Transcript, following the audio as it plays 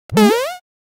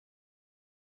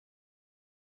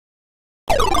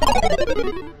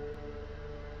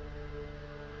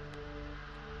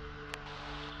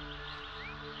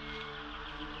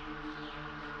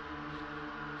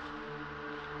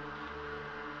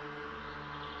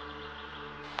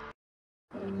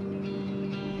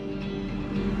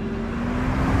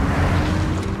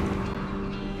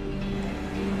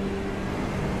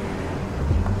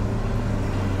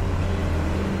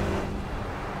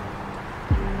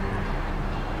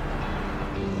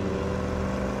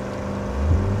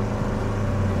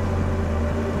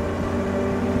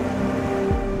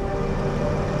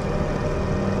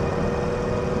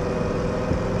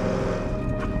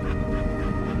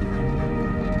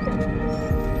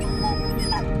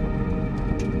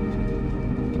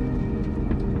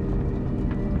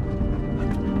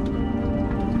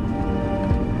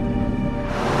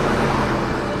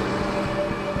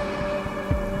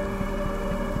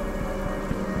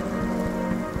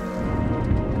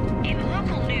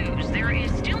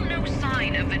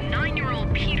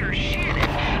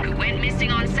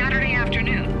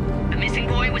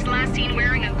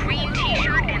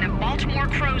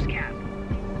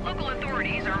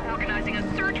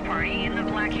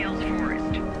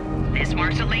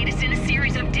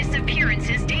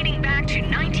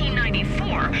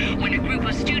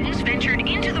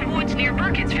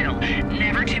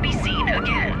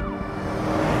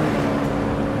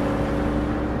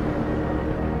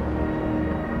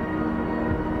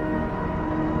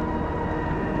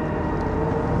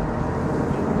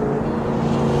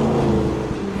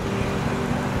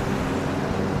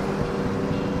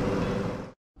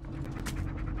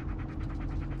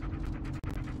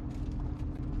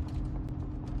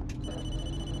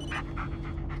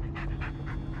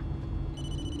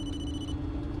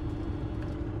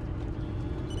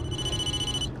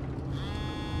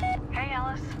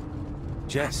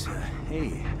Jess,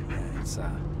 hey, it's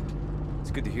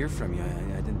good to hear from you.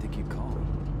 I didn't think you'd call.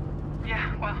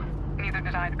 Yeah, well, neither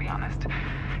did I, to be honest.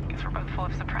 Guess we're both full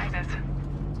of surprises.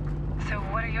 So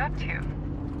what are you up to?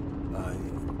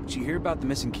 Did you hear about the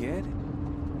missing kid?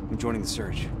 I'm joining the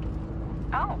search.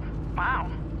 Oh,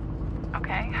 wow.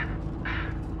 Okay.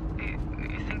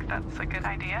 You think that's a good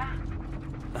idea?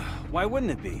 Why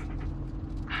wouldn't it be?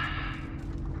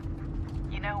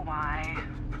 You know why?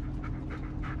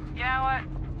 You know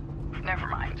what? Never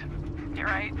mind. You're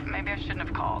right. Maybe I shouldn't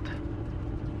have called.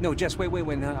 No, Jess, wait.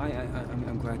 No,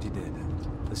 I'm glad you did.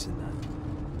 Listen,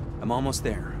 I'm almost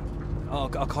there. I'll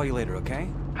call you later, okay?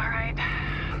 All right.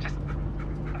 Just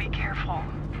be careful.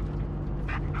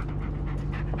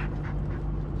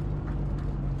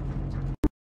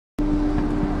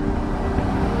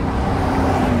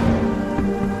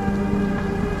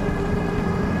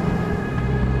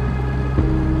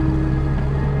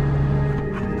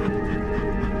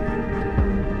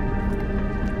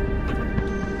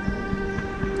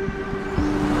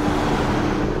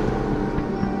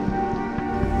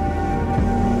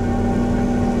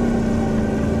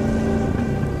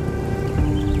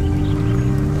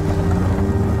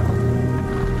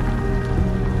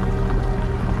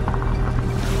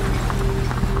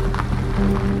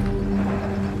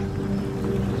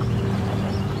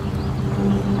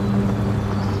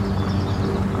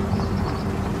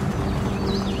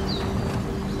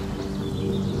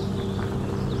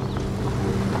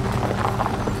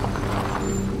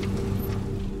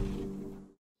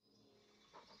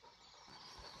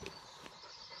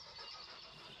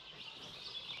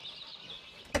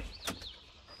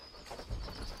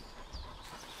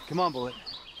 Come on, Bullet.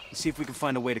 Let's see if we can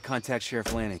find a way to contact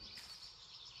Sheriff Lanning.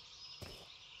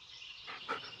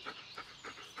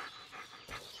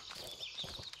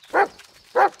 It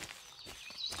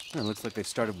looks like they've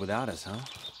started without us, huh?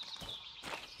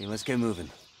 Okay, let's get moving.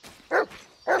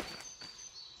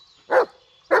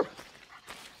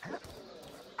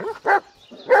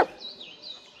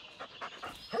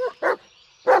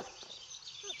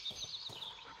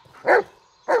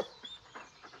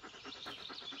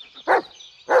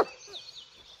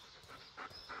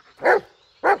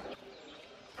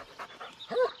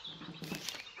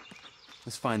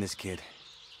 Let's find this kid.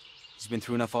 He's been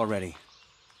through enough already.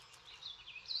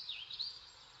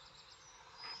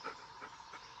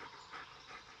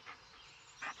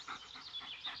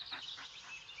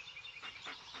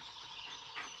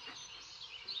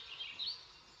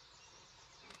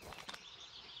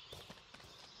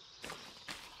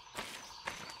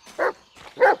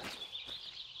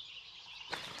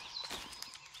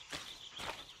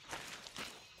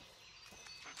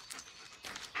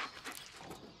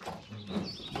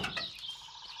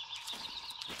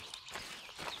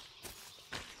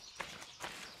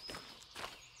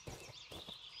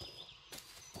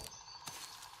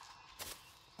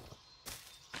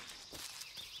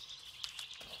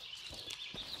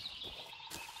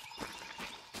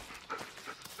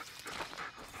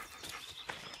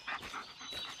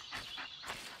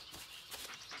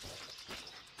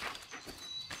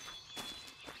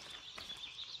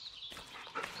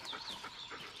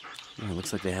 Oh, it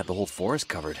looks like they had the whole forest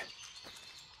covered.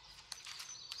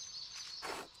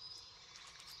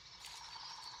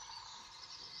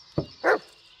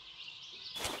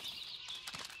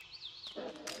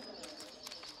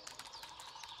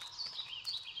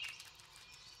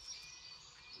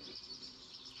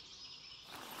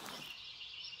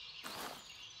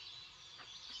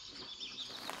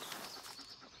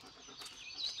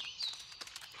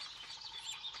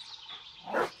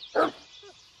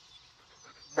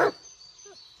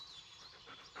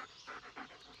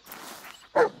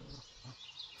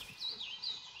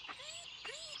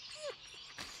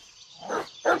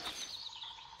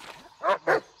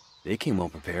 They came well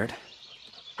prepared.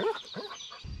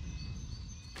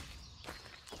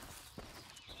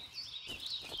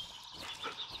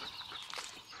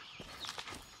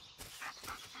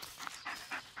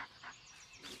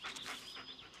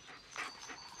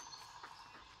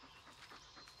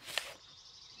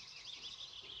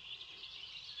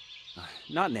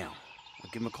 Not now. I'll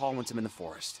give him a call once I'm in the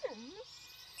forest.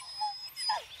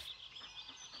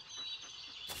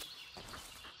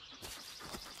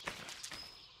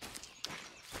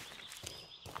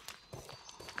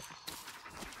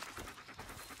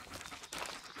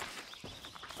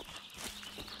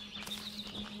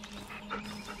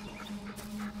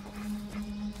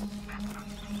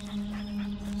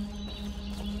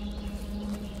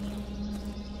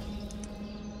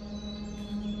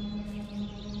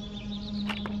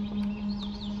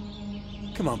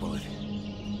 Come on, Bullet.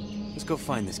 Let's go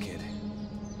find this kid.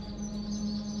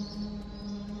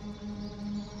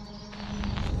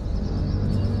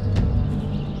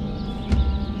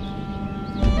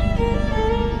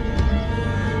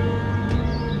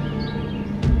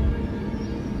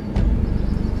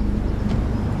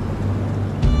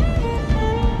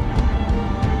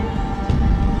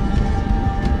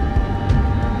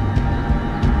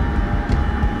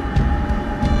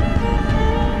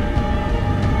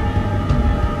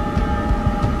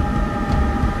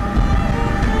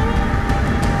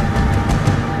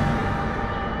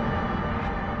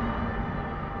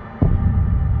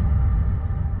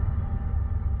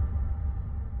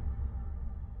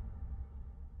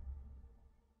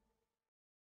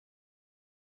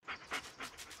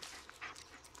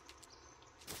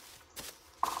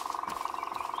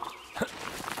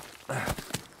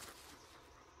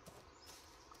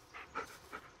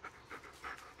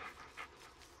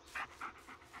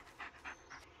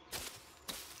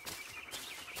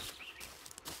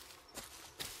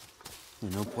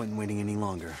 No point in waiting any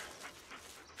longer.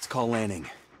 Let's call landing.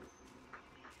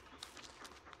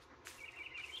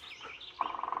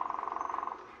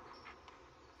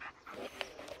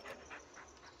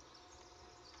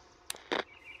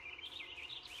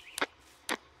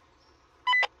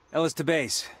 Ellis to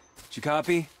base. Did you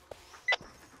copy?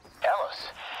 Ellis,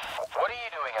 what are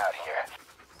you doing out here?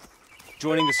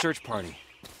 Joining the search party.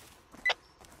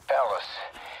 Ellis,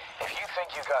 if you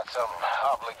think you got some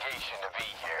obligation to be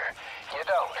here, you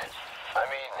don't. I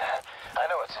mean, I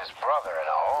know it's his brother and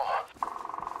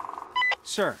all.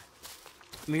 Sir,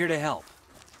 I'm here to help.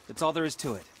 That's all there is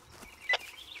to it.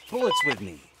 Bullet's with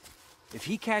me. If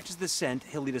he catches the scent,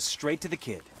 he'll lead us straight to the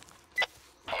kid.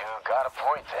 You got a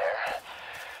point there.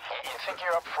 You think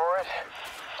you're up for it?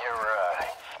 Your,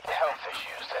 health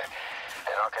issues,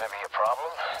 they're not gonna be a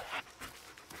problem?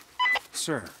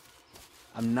 Sir,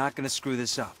 I'm not gonna screw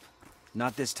this up.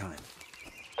 Not this time.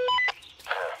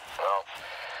 Well,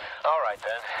 all right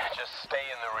then. Just stay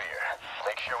in the rear.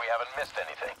 Make sure we haven't missed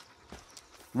anything.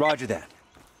 Roger that.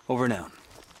 Over and out.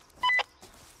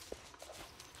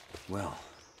 Well,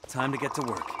 time to get to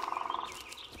work.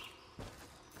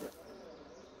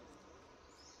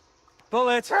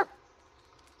 Bullet!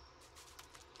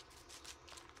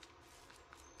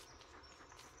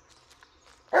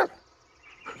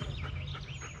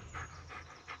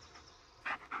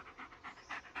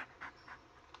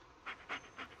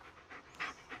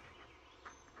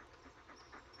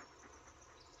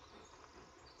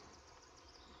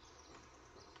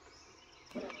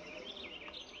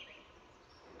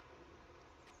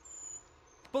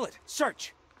 Bullet,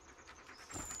 search!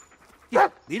 Yeah,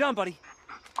 lead on, buddy.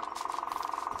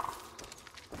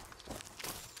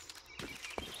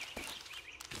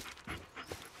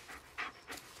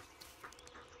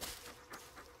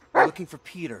 We're looking for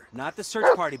Peter, not the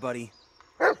search party, buddy.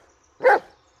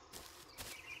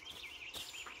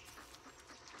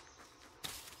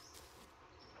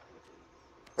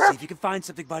 See if you can find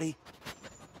something, buddy.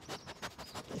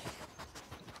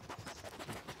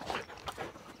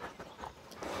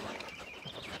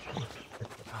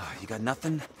 You got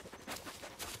nothing?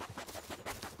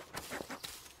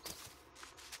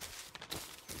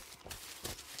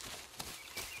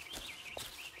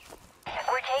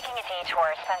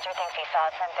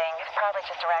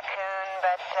 probably just a raccoon,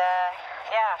 but,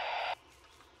 yeah.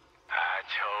 I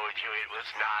told you it was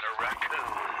not a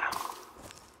raccoon.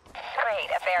 Great,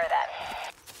 a bear then.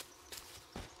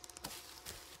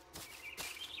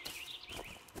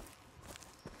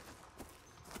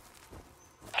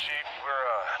 Chief, we're,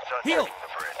 done Heal! checking the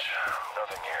bridge.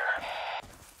 Nothing here.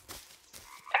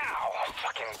 Ow!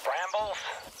 Fucking brambles!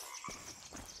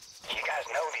 You guys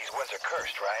know these woods are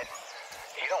cursed, right?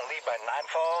 You don't leave by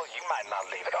nightfall, you might not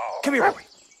leave at all. Come here, boy.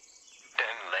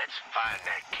 Then let's find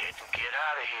that kid and get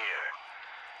out of here.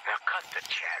 Now cut the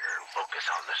chatter and focus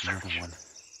on the search. Another one.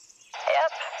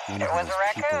 Yep, Wonder it who was a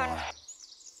those people raccoon. are.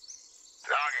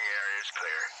 Logging area is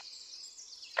clear.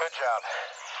 Good job.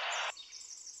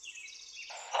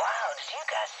 Wow, did you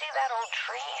guys see that old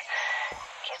tree?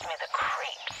 Gives me the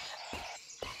creeps.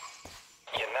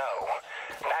 You know,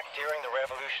 back during the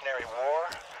Revolutionary War,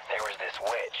 there was this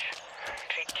witch.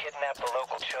 She'd kidnap the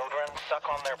local children, suck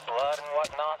on their blood and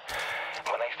whatnot.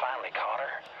 When they finally caught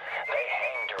her, they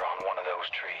hanged her on one of those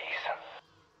trees.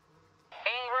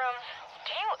 Ingram,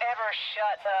 do you ever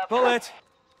shut up? Bullet!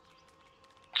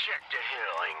 Check the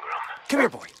hill, Ingram. Come here,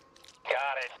 boy.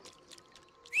 Got it.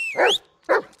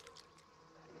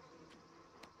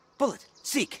 Bullet,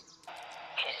 seek. Is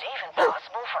it even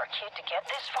possible for a kid to get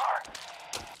this far?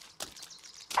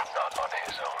 Not on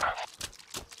his own.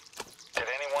 Did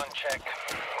anyone check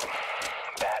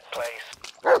that place?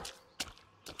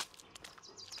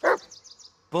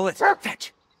 Bullet,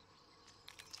 fetch.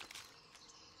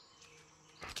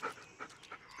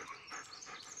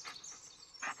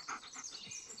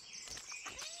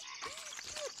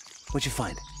 What'd you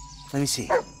find? Let me see.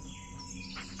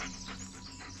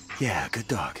 Yeah, good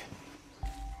dog.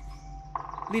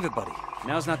 Leave it, buddy.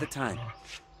 Now's not the time.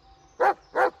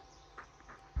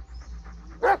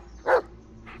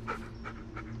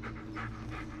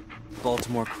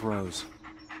 Baltimore crows.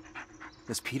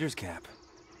 That's Peter's cap.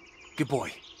 Good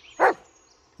boy.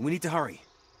 We need to hurry.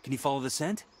 Can you follow the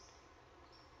scent?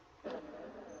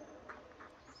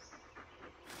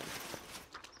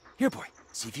 Here, boy.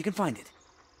 See if you can find it.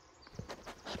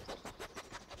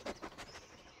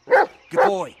 Good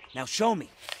boy. Now show me.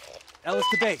 Ellis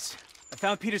to base. I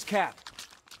found Peter's cap.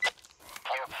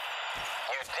 You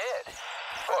did?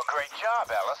 Well, great job,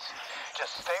 Ellis.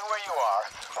 Just stay where you are.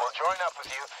 We'll join up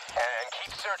with you and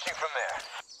keep searching from there.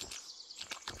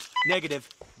 Negative.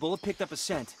 Bullet picked up a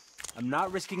scent. I'm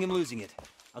not risking him losing it.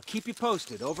 I'll keep you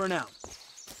posted. Over and out.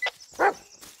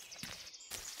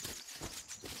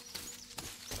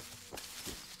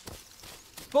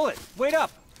 Bullet, wait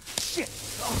up! Shit!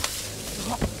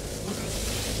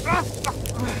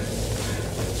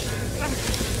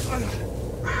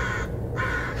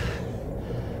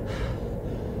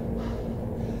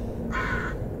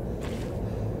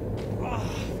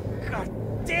 God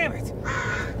damn it! I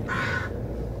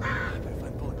better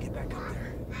find Bullet and get back up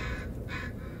there.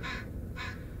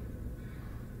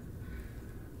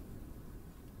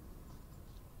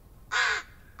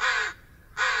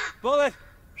 Bullet!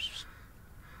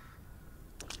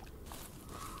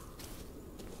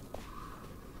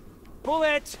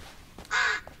 Bullet!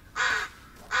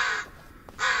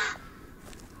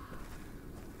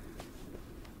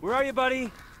 Where are you,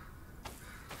 buddy?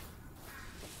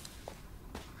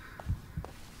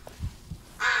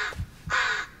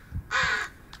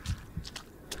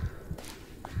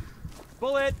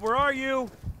 Bullet, where are you?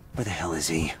 Where the hell is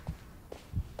he?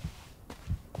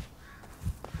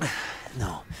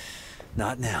 No,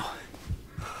 not now.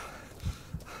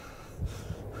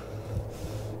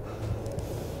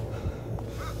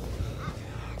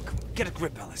 Get a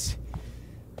grip, Ellis.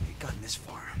 You've gotten this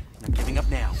far. Not giving up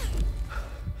now.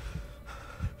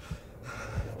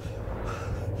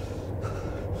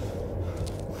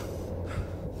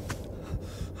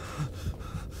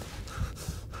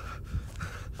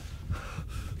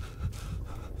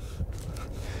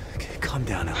 Okay, calm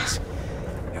down, Ellis.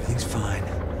 Everything's fine.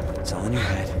 It's all in your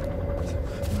head.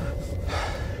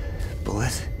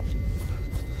 Bullet?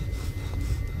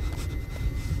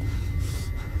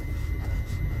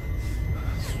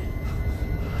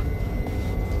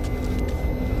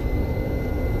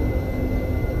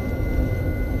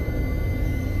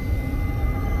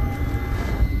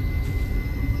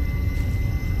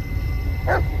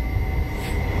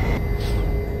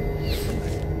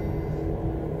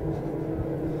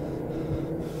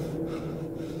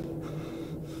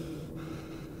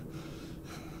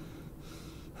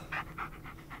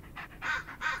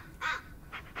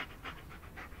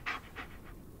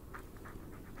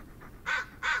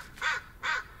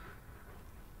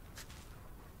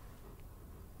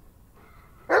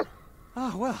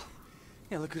 Oh, well.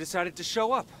 Yeah, look who decided to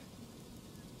show up.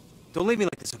 Don't leave me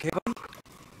like this, okay, buddy?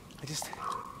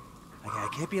 I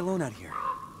can't be alone out here.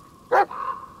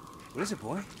 What is it,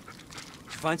 boy? Did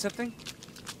you find something?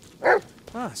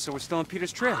 Ah, so we're still on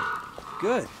Peter's trail.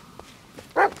 Good.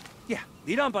 Yeah,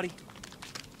 lead on, buddy.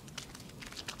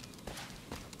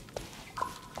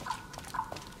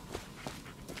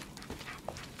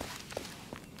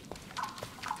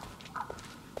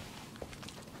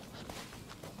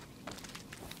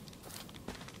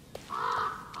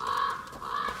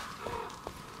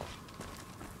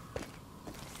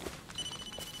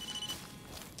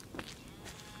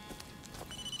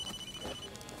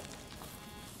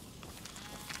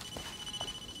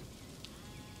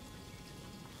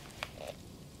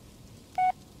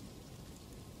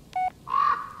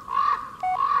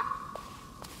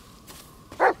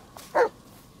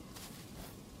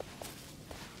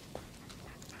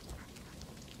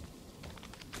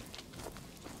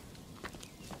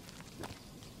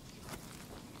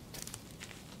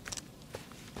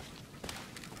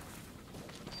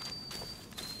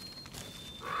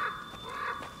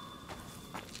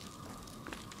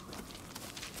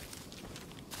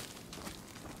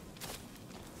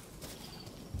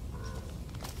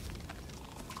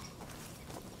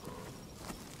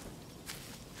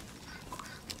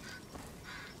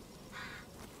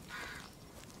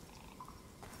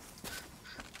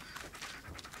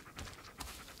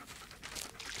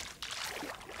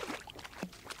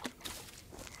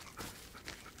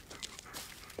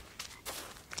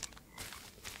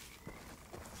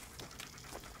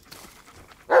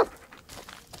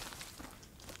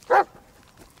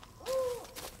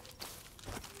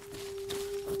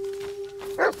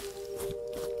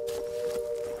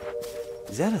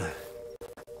 Is that a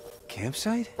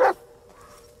campsite?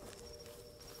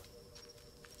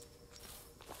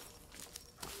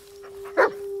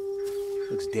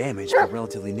 Looks damaged, but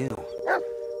relatively new.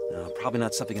 No, probably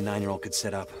not something a 9-year-old could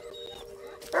set up.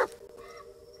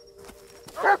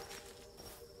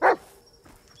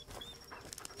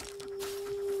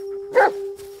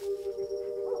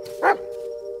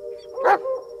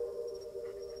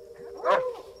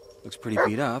 Looks pretty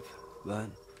beat up, but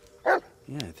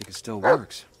yeah, I think it still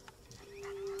works.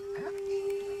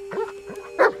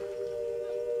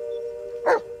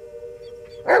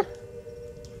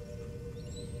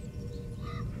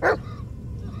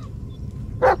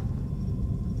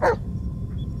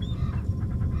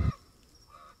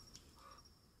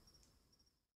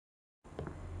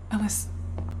 Ellis,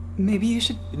 maybe you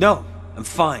should... No, I'm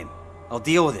fine. I'll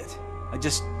deal with it. I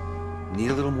just need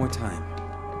a little more time.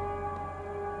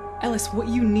 Ellis, what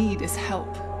you need is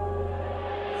help.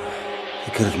 I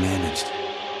could have managed.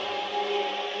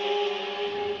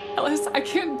 Ellis, I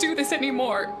can't do this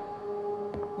anymore.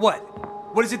 What?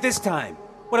 What is it this time?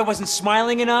 What, I wasn't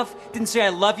smiling enough? Didn't say I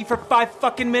love you for 5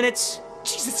 fucking minutes?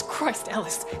 Jesus Christ,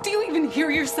 Ellis. Do you even hear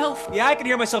yourself? Yeah, I can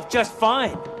hear myself just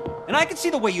fine. And I can see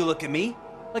the way you look at me.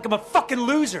 Like I'm a fucking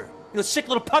loser. You're a sick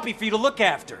little puppy for you to look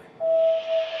after.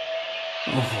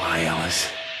 Oh, why, Ellis?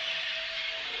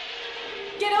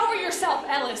 Get over yourself,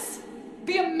 Ellis.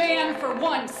 Be a man for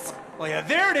once. Oh yeah,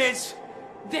 there it is!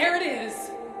 There it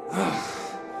is.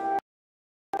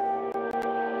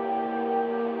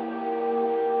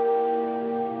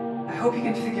 I hope you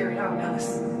can figure it out,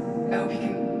 Ellis. I hope you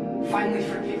can finally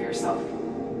forgive yourself.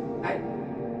 I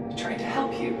tried to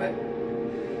help you, but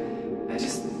I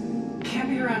just can't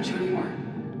be around you anymore.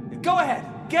 Go ahead,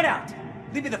 get out!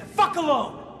 Leave me the fuck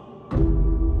alone!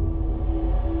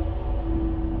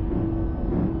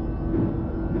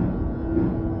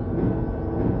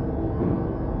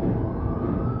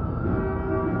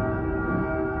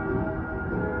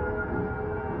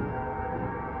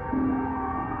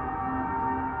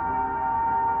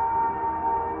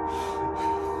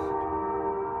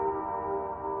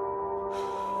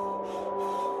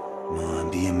 Come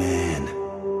on, be a man.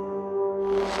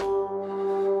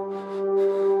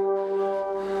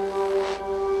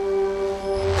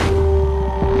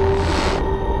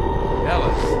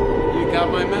 Ellis, you got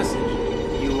my message.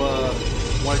 You,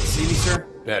 wanted to see me, sir?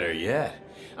 Better yet,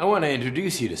 I want to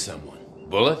introduce you to someone.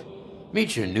 Bullet,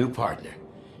 meet your new partner.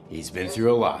 He's been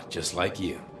through a lot, just like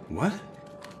you. What?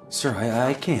 Sir,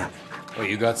 I can't. Oh,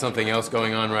 you got something else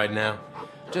going on right now?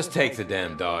 Just take the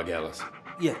damn dog, Ellis.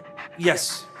 Yeah,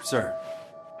 yes, sir.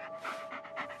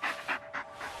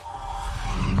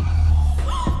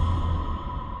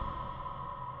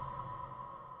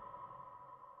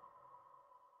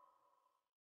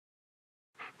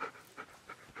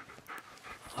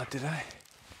 What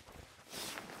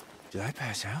did I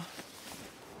pass out?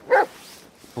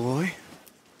 Boy?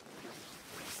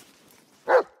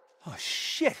 Oh,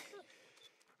 shit!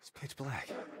 It's pitch black.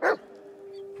 Oh,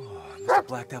 I must have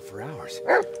blacked out for hours.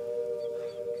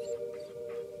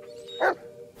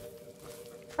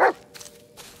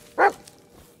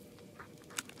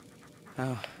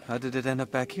 How did it end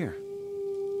up back here?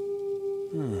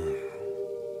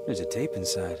 There's a tape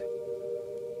inside.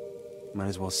 Might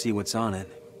as well see what's on it.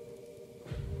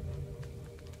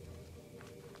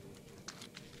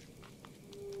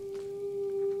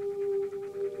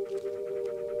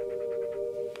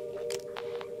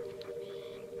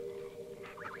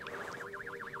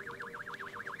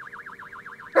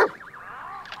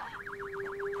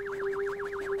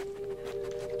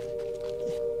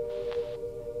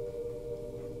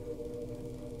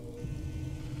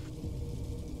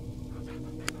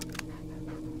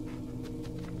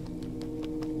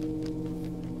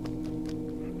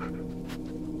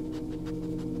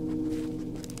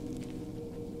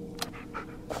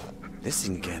 This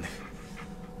thing again.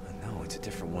 No, it's a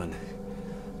different one.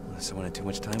 Someone had too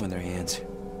much time on their hands.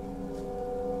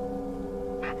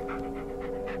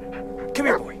 Come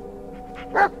here, boy.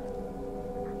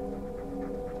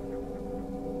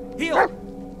 Heel!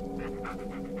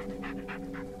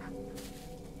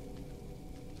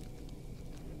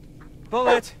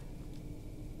 Bullet!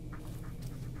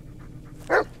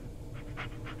 Come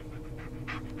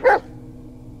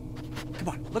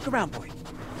on, look around, boy.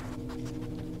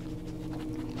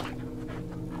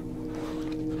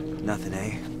 Nothing,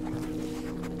 eh?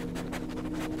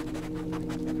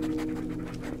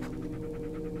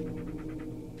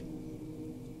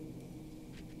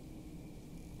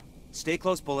 Stay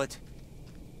close, Bullet.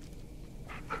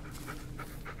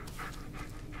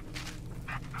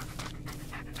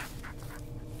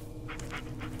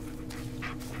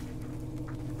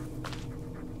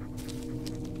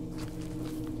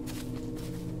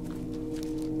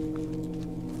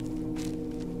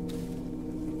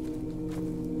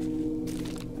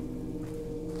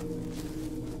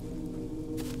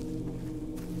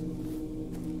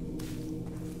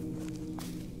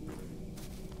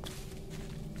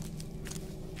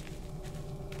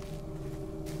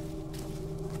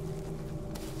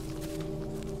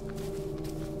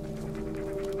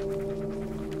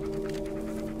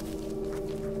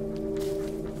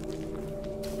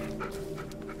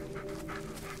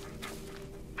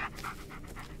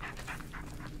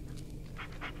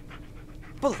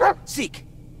 Bullet, seek!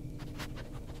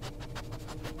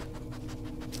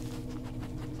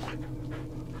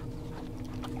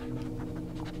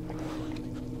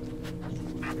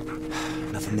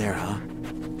 Nothing there, huh?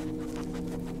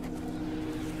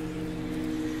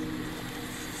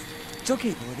 It's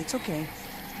okay, Bullet, it's okay.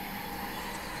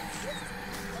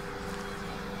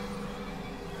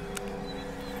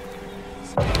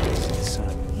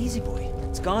 Easy, boy.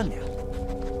 It's gone now.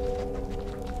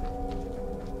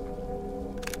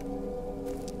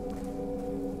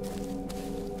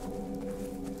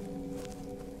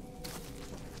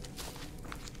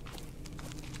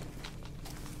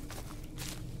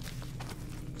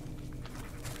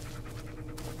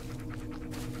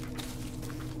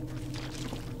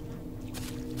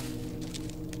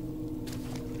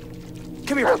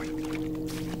 Come here, boy.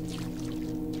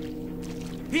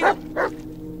 Here.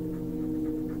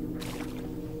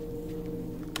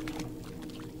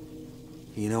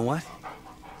 You know what?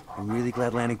 I'm really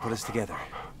glad Lanning put us together.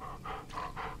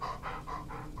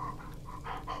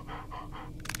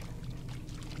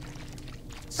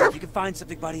 See if you can find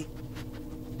something, buddy.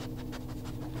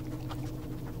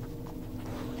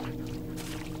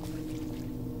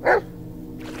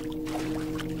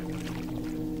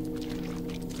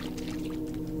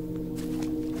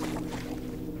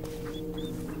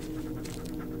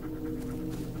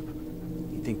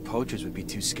 You'd think poachers would be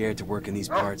too scared to work in these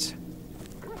parts.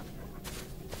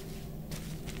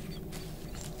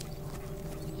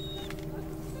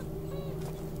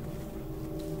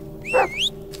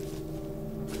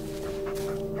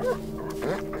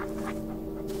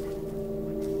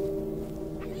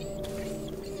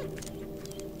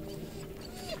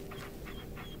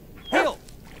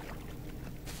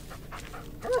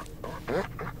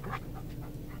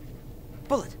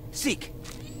 Bullet, seek!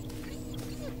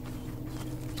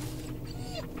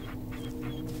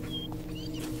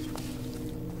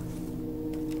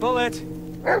 Bullet!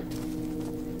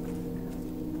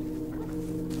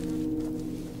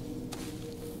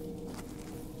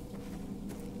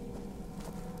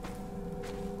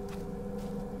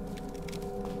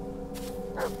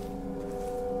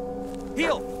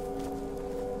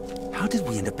 Heal! How did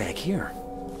we end up back here?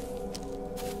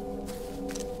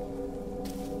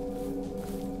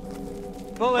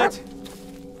 Bullet!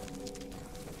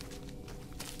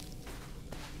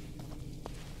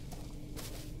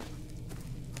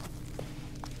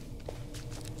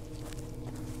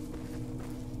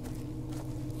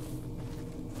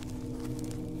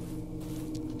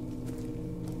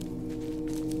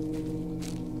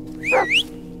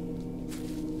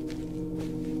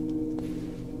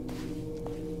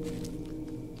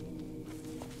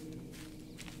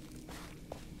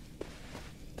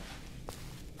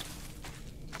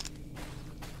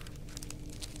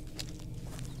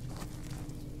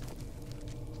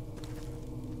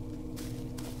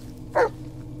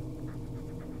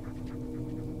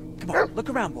 Look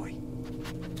around, boy.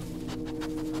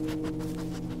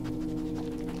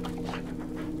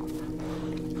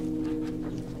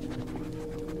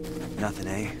 Nothing,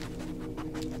 eh?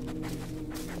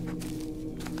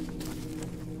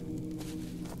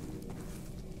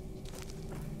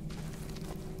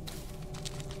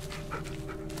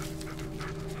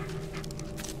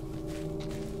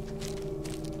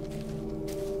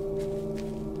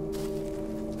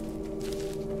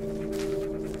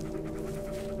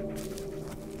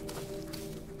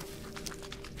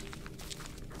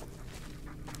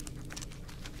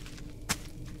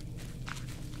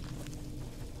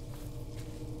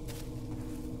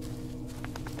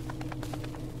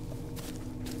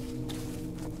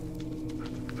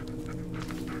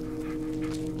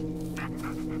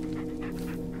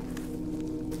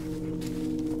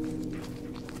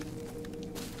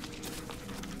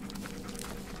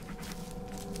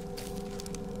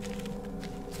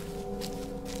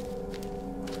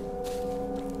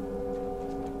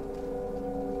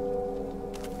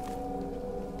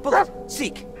 Bullet!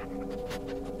 Seek!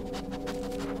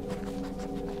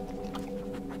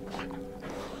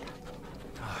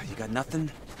 Oh, you got nothing?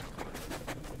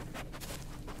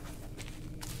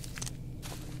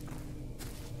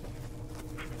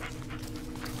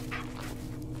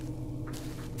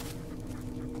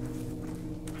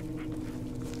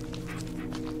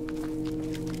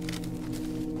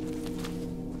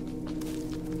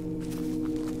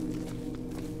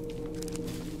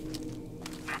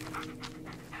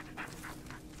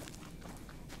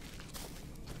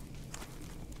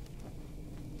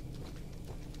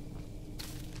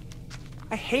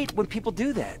 I hate when people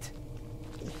do that.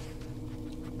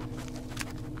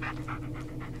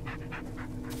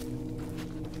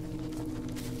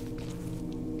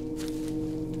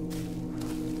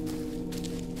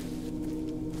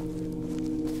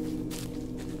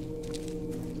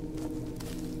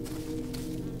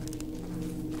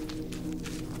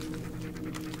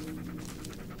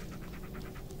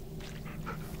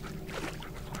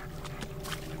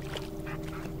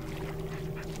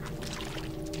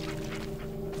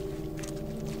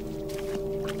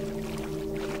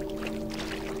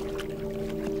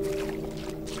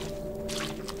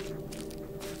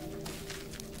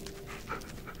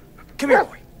 Come here,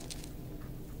 boy.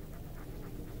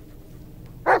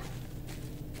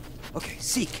 Okay,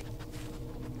 seek.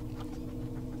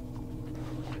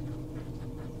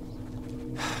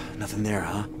 Nothing there,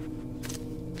 huh?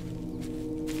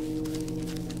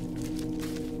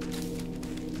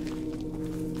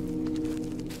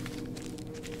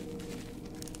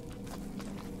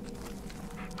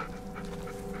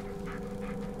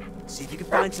 See if you can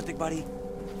find something, buddy.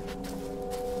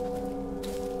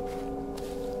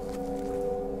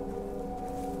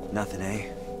 Nothing, eh?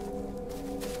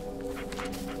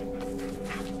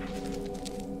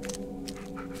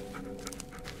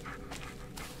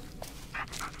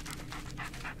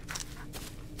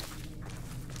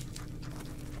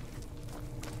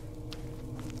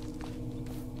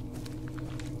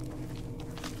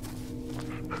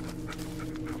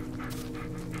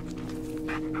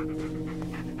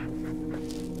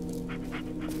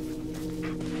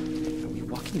 Are we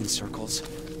walking in circles?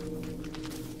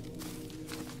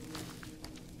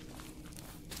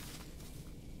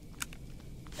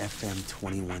 FM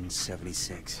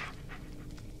 2176.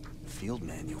 Field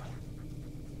manual.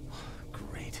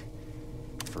 Great.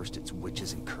 First it's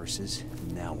witches and curses.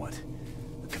 Now what?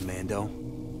 A commando?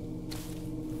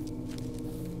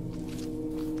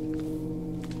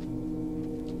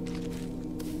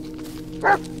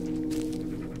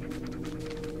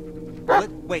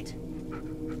 Wait.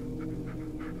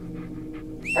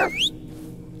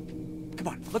 Come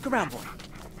on, look around, boy.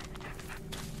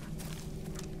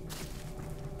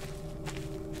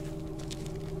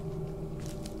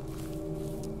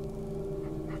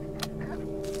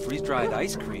 Freeze-dried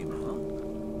ice cream,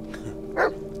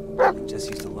 huh? Jess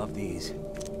used to love these.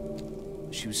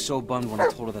 She was so bummed when I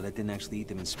told her that I didn't actually eat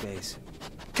them in space.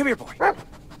 Come here, boy.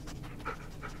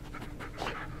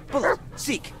 Bullet,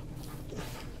 seek.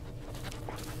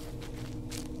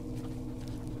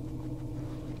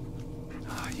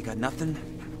 Ah, you got nothing?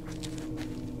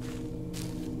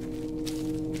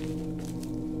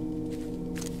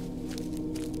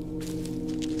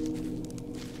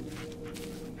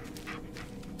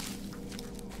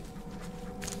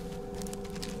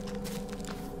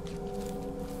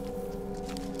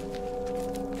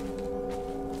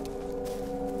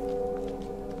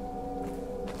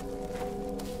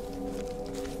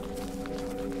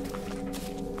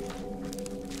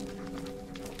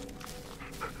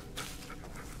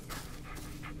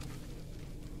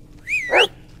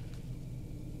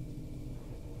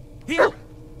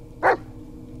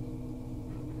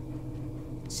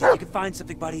 could find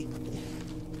something, buddy.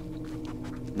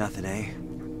 Nothing, eh?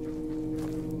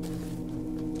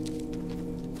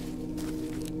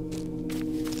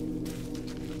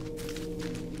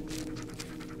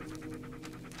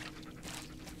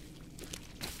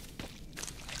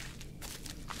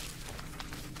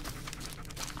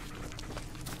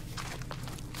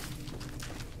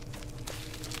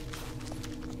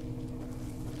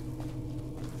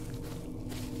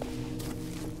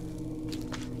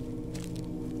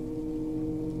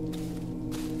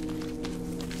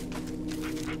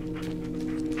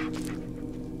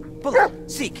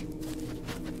 Bullet, seek!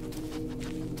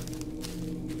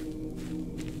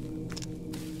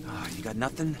 Ah, you got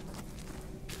nothing?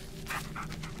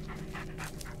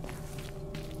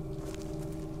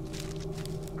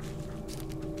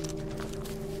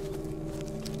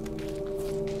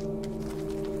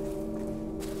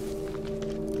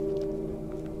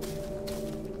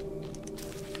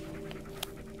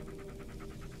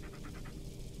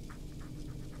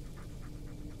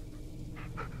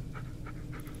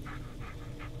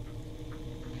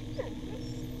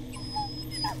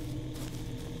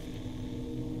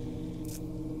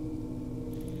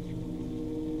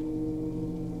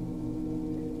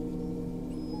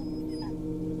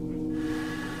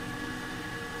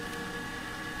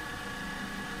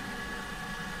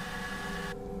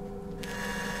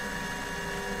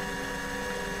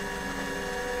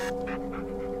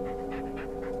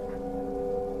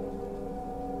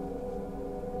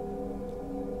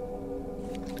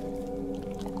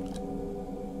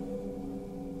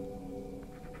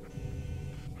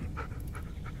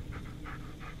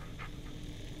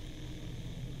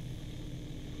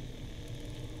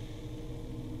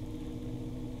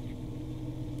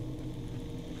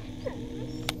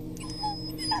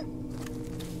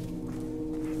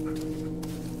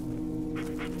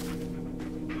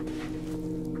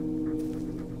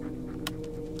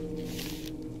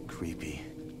 Creepy.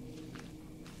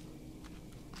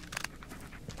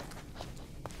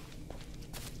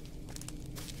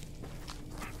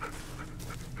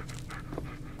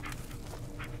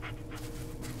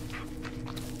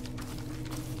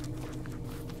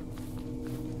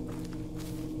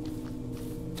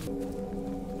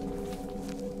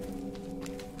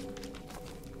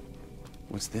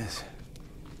 What's this?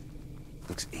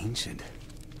 Looks ancient.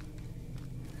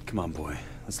 Come on, boy.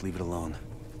 Let's leave it alone.